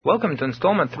Welcome to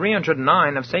installment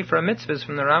 309 of Sefer HaMitzvot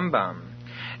from the Rambam.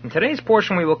 In today's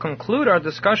portion we will conclude our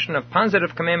discussion of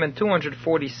Positive Commandment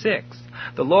 246,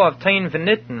 the law of Tain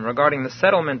V'Nitten regarding the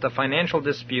settlement of financial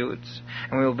disputes,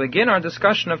 and we will begin our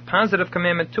discussion of Positive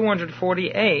Commandment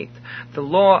 248, the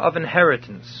law of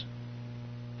inheritance.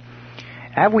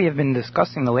 As we have been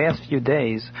discussing the last few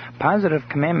days, Positive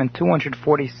Commandment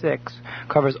 246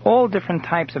 covers all different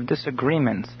types of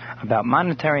disagreements about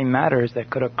monetary matters that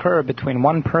could occur between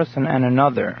one person and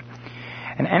another.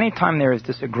 And any time there is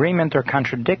disagreement or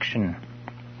contradiction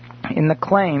in the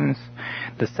claims,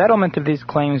 the settlement of these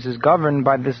claims is governed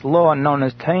by this law known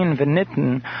as Tain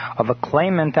V'Nitten of a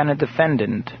claimant and a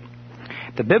defendant.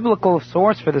 The biblical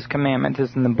source for this commandment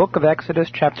is in the book of Exodus,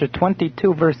 chapter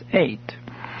 22, verse 8.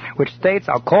 Which states,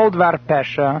 Al kol dvar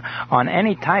pesha, on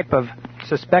any type of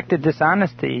suspected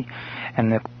dishonesty.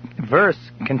 And the verse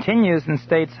continues and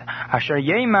states, Asher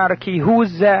yemar ki hu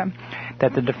zeh,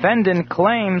 that the defendant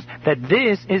claims that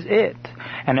this is it.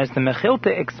 And as the Mechilta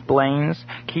explains,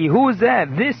 ki hu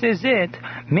zeh, this is it,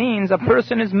 means a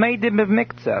person is made of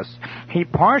miktsas. He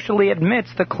partially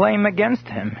admits the claim against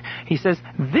him. He says,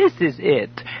 this is it.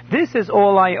 This is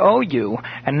all I owe you,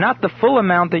 and not the full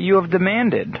amount that you have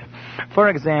demanded. For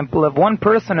example, if one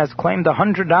person has claimed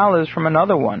 $100 from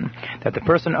another one, that the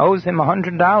person owes him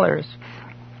 $100,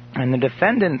 and the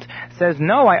defendant says,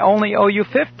 no, I only owe you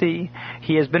 $50,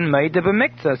 he has been made of a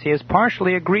miktsas. He has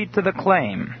partially agreed to the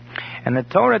claim. And the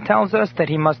Torah tells us that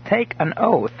he must take an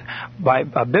oath, by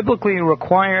a biblically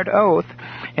required oath,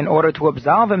 in order to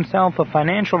absolve himself of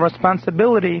financial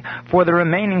responsibility for the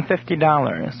remaining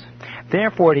 $50.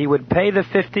 Therefore, he would pay the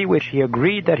 $50 which he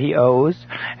agreed that he owes,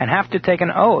 and have to take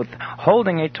an oath,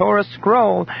 holding a Torah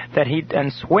scroll,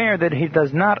 and swear that he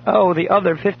does not owe the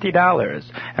other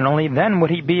 $50, and only then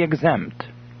would he be exempt.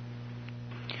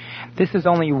 This is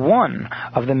only one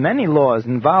of the many laws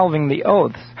involving the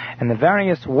oaths and the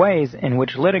various ways in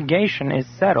which litigation is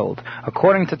settled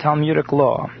according to Talmudic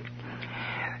law.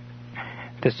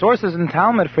 The sources in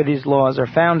Talmud for these laws are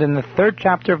found in the 3rd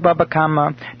chapter of Baba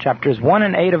Kama, chapters 1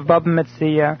 and 8 of Baba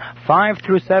Metzia, 5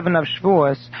 through 7 of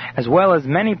Shavuos, as well as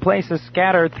many places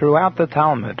scattered throughout the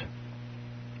Talmud.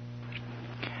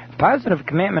 Positive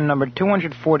Commandment number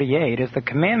 248 is the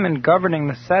commandment governing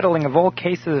the settling of all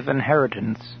cases of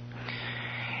inheritance.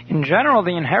 In general,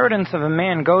 the inheritance of a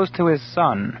man goes to his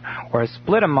son, or is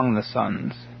split among the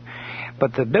sons.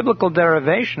 But the biblical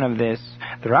derivation of this,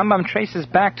 the Rambam traces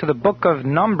back to the book of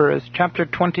Numbers, chapter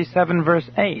 27, verse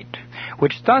 8,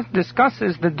 which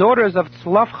discusses the daughters of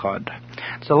Tzlafchad.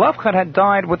 Tzlafchad had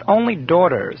died with only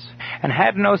daughters, and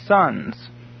had no sons.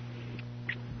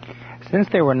 Since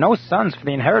there were no sons for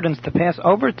the inheritance to pass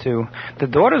over to, the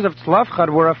daughters of Tzlafchad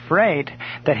were afraid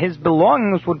that his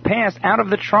belongings would pass out of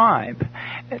the tribe.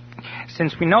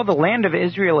 Since we know the land of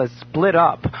Israel is split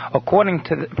up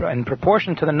in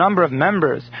proportion to the number of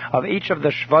members of each of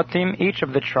the Shvatim, each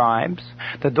of the tribes,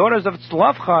 the daughters of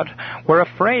Tzlafchad were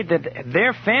afraid that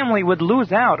their family would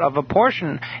lose out of a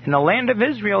portion in the land of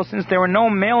Israel, since there were no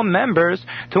male members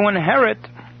to inherit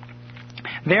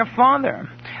their father.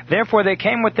 Therefore they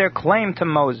came with their claim to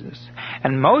Moses.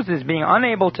 And Moses, being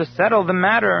unable to settle the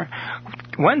matter,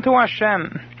 went to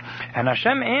Hashem. And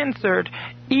Hashem answered,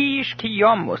 Ish ki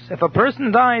yomus, if a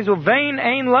person dies, uvein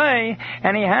ein lei,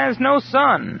 and he has no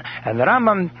son. And the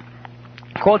Rambam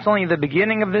quotes only the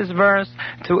beginning of this verse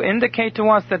to indicate to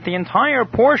us that the entire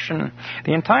portion,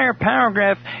 the entire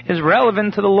paragraph, is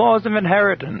relevant to the laws of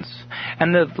inheritance.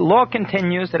 And the law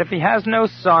continues that if he has no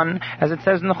son, as it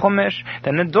says in the Chumash,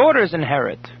 then the daughters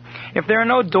inherit. If there are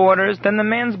no daughters, then the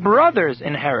man's brothers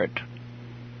inherit.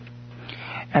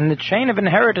 And the chain of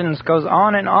inheritance goes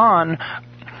on and on,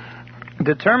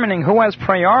 determining who has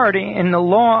priority in the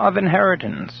law of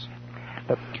inheritance.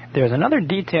 There's another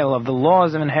detail of the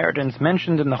laws of inheritance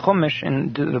mentioned in the Chumash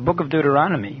in the book of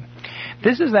Deuteronomy.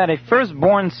 This is that a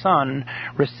firstborn son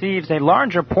receives a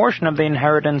larger portion of the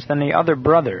inheritance than the other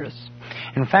brothers.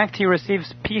 In fact, he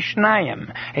receives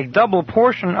pishnayim, a double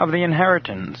portion of the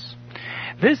inheritance.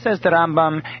 This, says the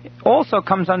Rambam, also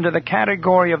comes under the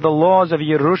category of the laws of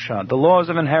Yerusha, the laws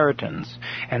of inheritance.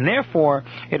 And therefore,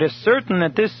 it is certain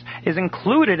that this is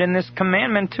included in this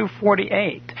commandment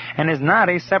 248, and is not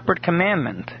a separate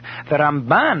commandment. The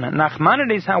Ramban,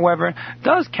 Maimonides, however,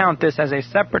 does count this as a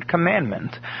separate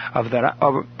commandment.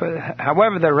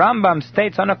 However, the Rambam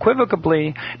states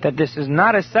unequivocally that this is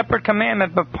not a separate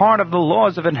commandment, but part of the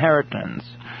laws of inheritance.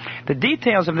 The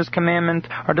details of this commandment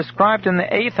are described in the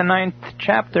 8th and 9th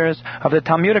chapters of the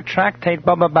Talmudic tractate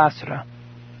Baba Basra.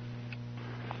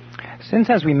 Since,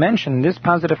 as we mentioned, this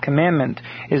positive commandment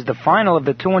is the final of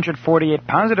the 248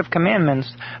 positive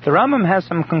commandments, the Rambam has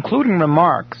some concluding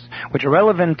remarks which are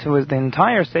relevant to the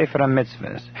entire Sefer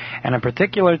HaMitzvot, and in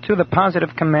particular to the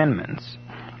positive commandments.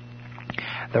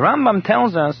 The Rambam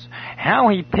tells us how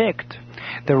he picked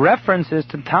the references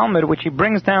to Talmud which he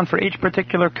brings down for each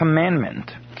particular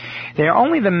commandment. They are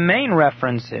only the main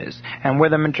references and where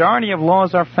the majority of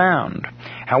laws are found.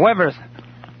 However,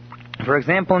 for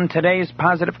example, in today's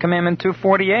Positive Commandment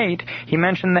 248, he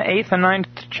mentioned the 8th and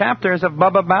 9th chapters of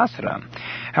Baba Basra.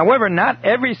 However, not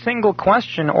every single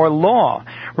question or law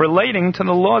relating to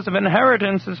the laws of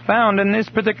inheritance is found in these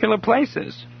particular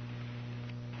places.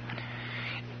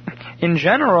 In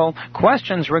general,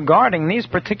 questions regarding any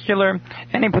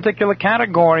particular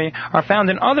category are found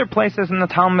in other places in the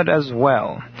Talmud as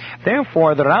well.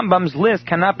 Therefore, the Rambam's list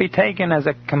cannot be taken as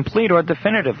a complete or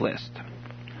definitive list.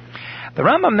 The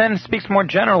Rambam then speaks more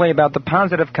generally about the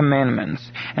positive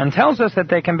commandments and tells us that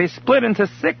they can be split into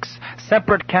 6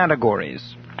 separate categories.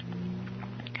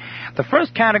 The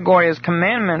first category is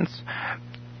commandments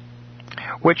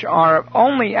which are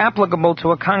only applicable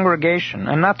to a congregation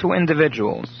and not to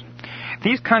individuals.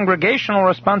 These congregational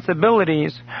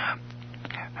responsibilities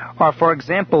are, for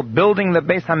example, building the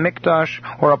Beis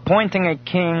HaMikdash, or appointing a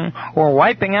king, or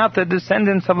wiping out the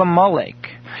descendants of Amalek.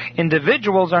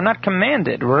 Individuals are not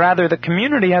commanded, rather the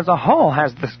community as a whole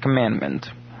has this commandment.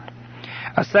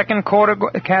 A second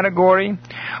category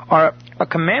are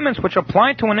commandments which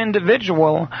apply to an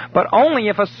individual, but only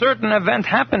if a certain event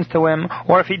happens to him,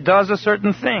 or if he does a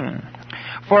certain thing.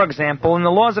 For example, in the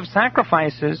laws of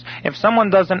sacrifices, if someone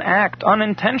does an act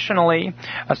unintentionally,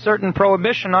 a certain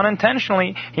prohibition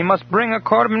unintentionally, he must bring a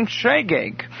korban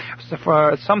shegeg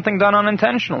for something done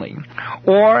unintentionally.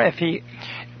 Or if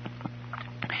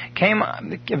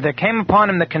there came upon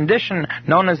him the condition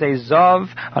known as a zav,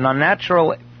 an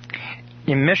unnatural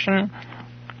emission,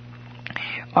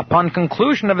 upon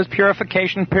conclusion of his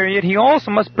purification period, he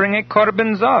also must bring a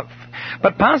korban zav.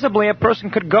 But possibly a person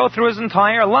could go through his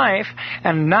entire life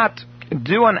and not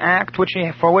do an act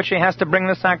for which he has to bring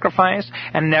the sacrifice,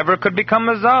 and never could become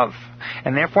a zav,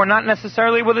 and therefore not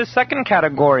necessarily will this second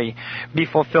category be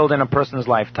fulfilled in a person's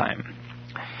lifetime.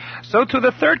 So to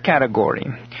the third category.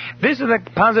 These are the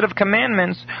positive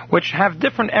commandments which have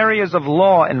different areas of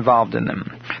law involved in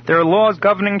them. There are laws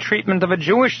governing treatment of a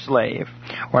Jewish slave,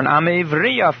 or an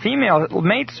Amevriya, a female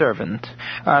maidservant,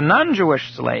 a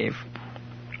non-Jewish slave.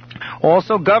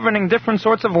 Also governing different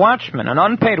sorts of watchmen, an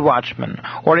unpaid watchman,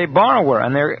 or a borrower,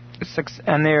 and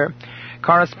their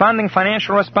corresponding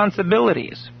financial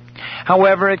responsibilities.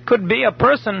 However, it could be a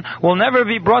person will never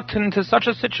be brought into such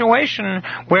a situation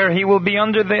where he will be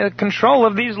under the control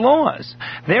of these laws.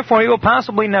 Therefore, he will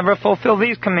possibly never fulfill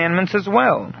these commandments as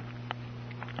well.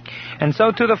 And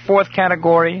so to the fourth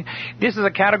category. This is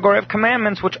a category of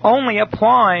commandments which only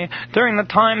apply during the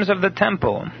times of the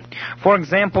temple. For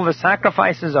example, the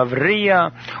sacrifices of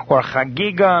Riyah or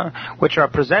Chagiga, which are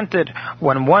presented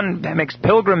when one makes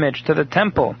pilgrimage to the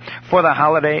temple for the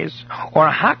holidays, or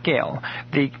Hakel,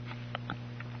 the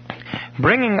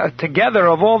bringing together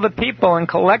of all the people and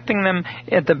collecting them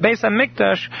at the Beis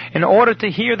HaMikdash in order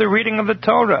to hear the reading of the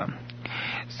Torah.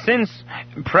 Since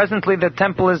presently the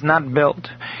temple is not built,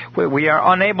 we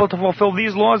are unable to fulfill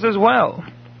these laws as well.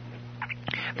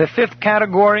 The fifth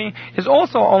category is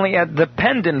also only a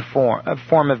dependent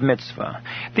form of mitzvah.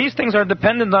 These things are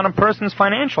dependent on a person's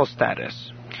financial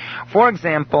status. For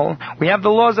example, we have the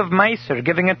laws of Meiser,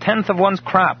 giving 1/10 of one's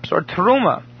crops, or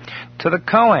Teruma to the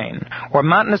Kohen, or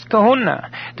Matnas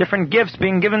Kahuna, different gifts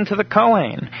being given to the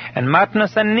Kohen, and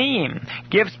Matnas Aniyim,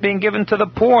 gifts being given to the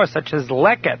poor, such as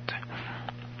Leket,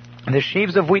 the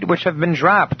sheaves of wheat which have been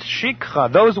dropped,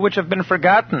 Shikha, those which have been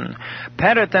forgotten,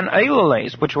 Peret and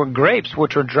Eilules, which were grapes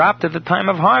which were dropped at the time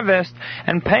of harvest,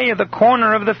 and Pei, the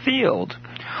corner of the field.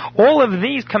 All of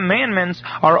these commandments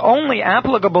are only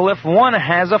applicable if one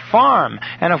has a farm,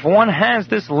 and if one has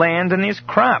this land and these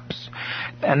crops.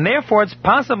 And therefore it's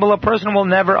possible a person will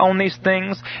never own these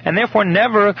things, and therefore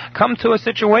never come to a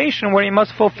situation where he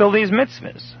must fulfill these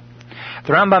mitzvahs.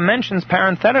 The Rambam mentions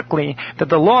parenthetically that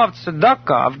the law of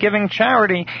tzedakah, of giving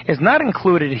charity, is not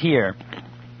included here,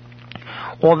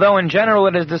 although in general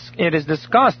it is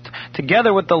discussed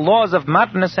together with the laws of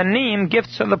matnas aniyim,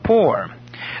 gifts to the poor.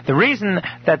 The reason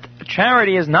that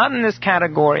charity is not in this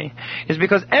category is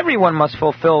because everyone must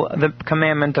fulfill the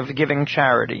commandment of giving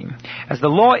charity, as the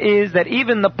law is that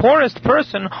even the poorest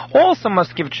person also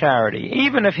must give charity.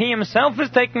 Even if he himself is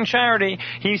taking charity,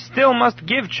 he still must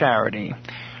give charity.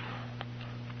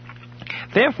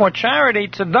 Therefore, charity,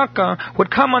 tzedakah,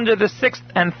 would come under the sixth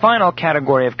and final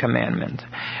category of commandment.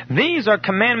 These are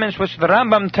commandments which the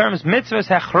Rambam terms mitzvahs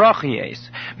hechrachiyes,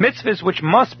 mitzvahs which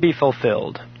must be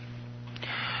fulfilled.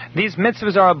 These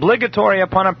mitzvahs are obligatory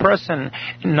upon a person,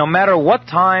 no matter what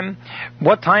time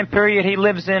period he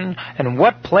lives in, and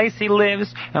what place he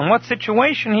lives, and what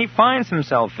situation he finds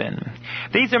himself in.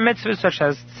 These are mitzvahs such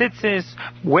as tzitzis,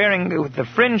 wearing the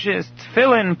fringes,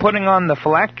 tefillin, putting on the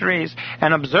phylacteries,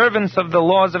 and observance of the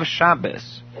laws of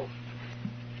Shabbos.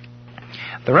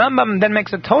 The Rambam then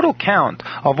makes a total count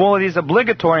of all of these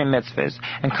obligatory mitzvahs,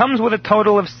 and comes with a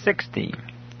total of 60.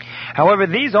 However,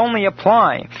 these only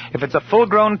apply if it's a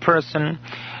full-grown person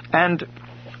and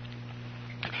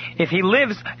if he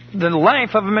lives the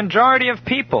life of a majority of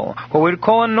people, what we would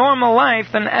call a normal life,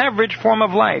 an average form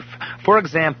of life. For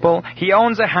example, he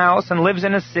owns a house and lives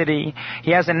in a city.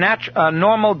 He has a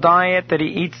normal diet that he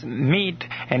eats meat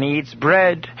and he eats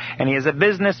bread, and he is a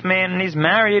businessman and he's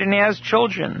married and he has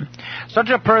children. Such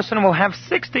a person will have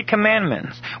 60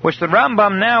 commandments, which the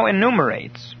Rambam now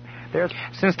enumerates.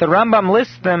 Since the Rambam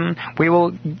lists them, we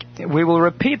will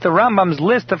repeat the Rambam's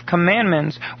list of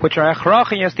commandments, which are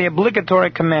echrachiyos, the obligatory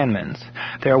commandments.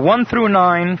 They are 1 through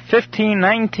 9, 15,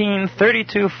 19,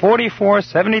 32, 44,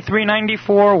 73,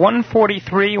 94,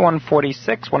 143,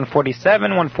 146, 147,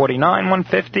 149,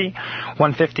 150,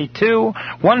 152,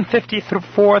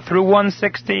 154 through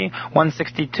 160,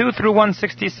 162 through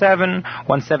 167,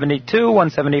 172,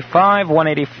 175,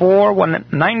 184,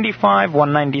 195,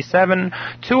 197,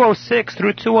 206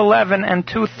 through 211 and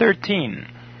 213.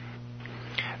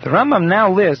 The Rambam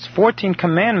now lists 14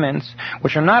 commandments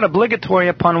which are not obligatory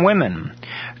upon women.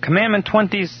 Commandment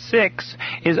 26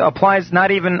 applies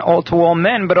not even to all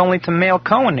men, but only to male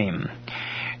Kohanim.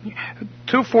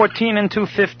 2:14 and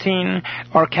 2:15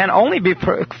 can only be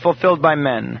fulfilled by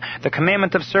men, the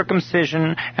commandment of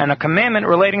circumcision and a commandment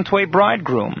relating to a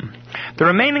bridegroom. The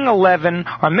remaining 11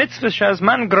 are mitzvahs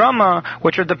shazman grama,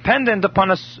 which are dependent upon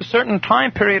a certain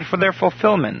time period for their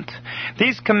fulfillment.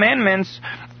 These commandments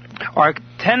are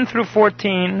 10 through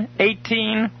 14,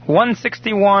 18,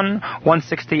 161,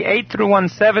 168 through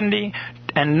 170,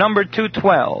 and number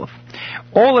 212.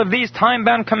 All of these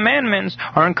time-bound commandments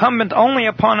are incumbent only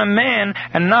upon a man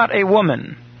and not a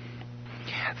woman.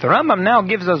 The Rambam now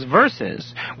gives us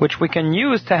verses which we can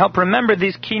use to help remember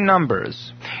these key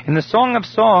numbers. In the Song of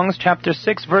Songs, chapter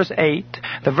 6, verse 8,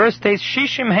 the verse states,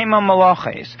 Shishim Hema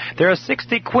Malaches. There are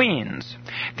 60 queens.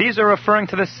 These are referring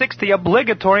to the 60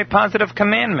 obligatory positive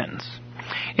commandments.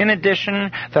 In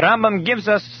addition, the Rambam gives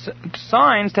us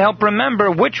signs to help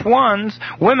remember which ones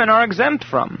women are exempt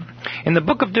from. In the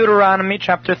book of Deuteronomy,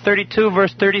 chapter 32,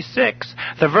 verse 36,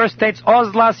 the verse states,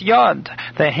 Ozlas Yod,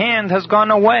 the hand has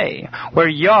gone away, where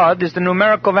Yod is the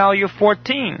numerical value of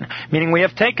 14, meaning we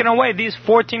have taken away these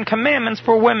 14 commandments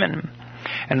for women.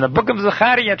 In the book of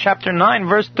Zechariah, chapter 9,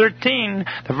 verse 13,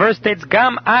 the verse states,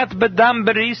 Gam at bedam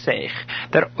berisech,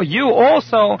 that you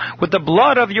also, with the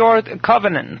blood of your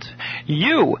covenant,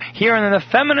 you, here in the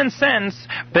feminine sense,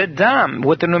 bedam,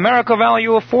 with the numerical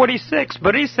value of 46,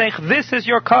 berisech, this is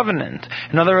your covenant.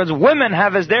 In other words, women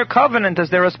have as their covenant,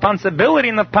 as their responsibility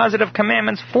in the positive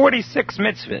commandments, 46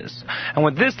 mitzvahs. And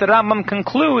with this, the Rambam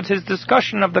concludes his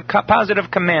discussion of the positive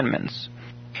commandments.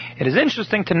 It is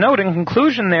interesting to note in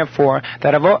conclusion, therefore,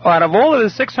 that out of all of the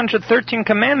 613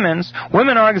 commandments,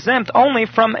 women are exempt only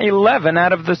from 11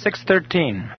 out of the 613.